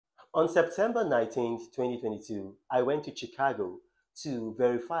On September 19th, 2022, I went to Chicago to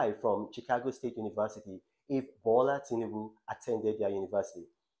verify from Chicago State University if Bola Tinubu attended their university.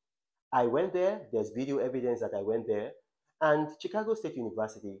 I went there, there's video evidence that I went there, and Chicago State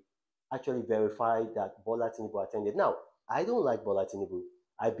University actually verified that Bola Tinubu attended. Now, I don't like Bola Tinubu.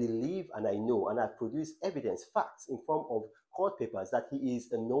 I believe and I know, and I've produced evidence, facts in form of court papers that he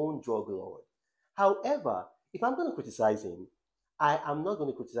is a known drug lord. However, if I'm going to criticize him, I am not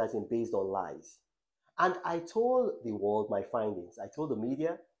going to criticize him based on lies. And I told the world my findings. I told the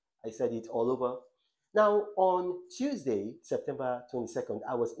media, I said it all over. Now, on Tuesday, September 22nd,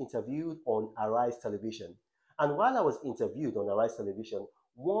 I was interviewed on Arise Television. And while I was interviewed on Arise Television,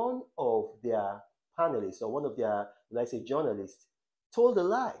 one of their panelists, or one of their, let's say, journalists, told a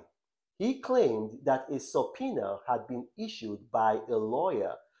lie. He claimed that a subpoena had been issued by a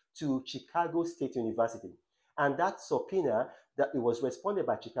lawyer to Chicago State University. And that subpoena, that it was responded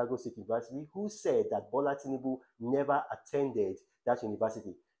by Chicago State University, who said that Bola Tinubu never attended that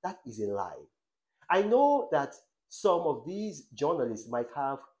university. That is a lie. I know that some of these journalists might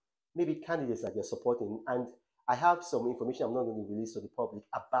have maybe candidates that they're supporting, and I have some information I'm not going to release to the public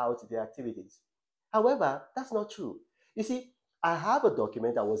about their activities. However, that's not true. You see, I have a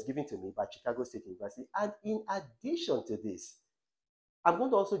document that was given to me by Chicago State University, and in addition to this, I'm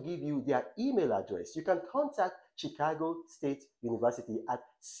going to also give you their email address. You can contact Chicago State University at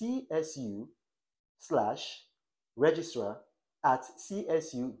csu slash registrar at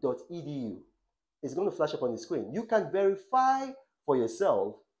csu.edu. It's going to flash up on the screen. You can verify for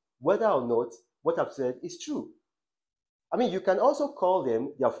yourself whether or not what I've said is true. I mean, you can also call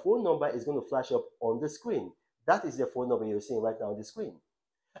them. Their phone number is going to flash up on the screen. That is their phone number you're seeing right now on the screen.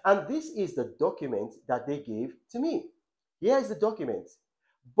 And this is the document that they gave to me. Here is the document.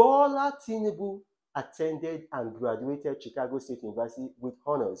 Bola Tinubu attended and graduated Chicago State University with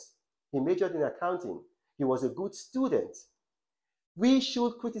honors. He majored in accounting. He was a good student. We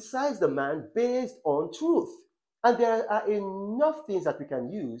should criticize the man based on truth. And there are enough things that we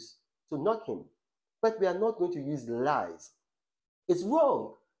can use to knock him. But we are not going to use lies. It's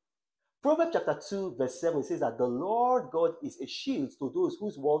wrong. Proverbs chapter 2, verse 7 says that the Lord God is a shield to those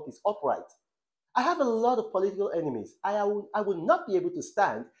whose walk is upright. I have a lot of political enemies. I would not be able to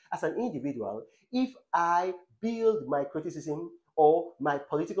stand as an individual if I build my criticism or my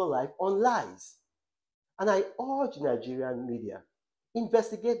political life on lies. And I urge Nigerian media,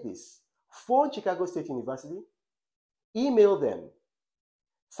 investigate this. Phone Chicago State University, email them,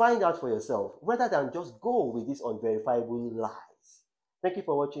 find out for yourself rather than just go with these unverifiable lies. Thank you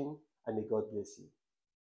for watching, and may God bless you.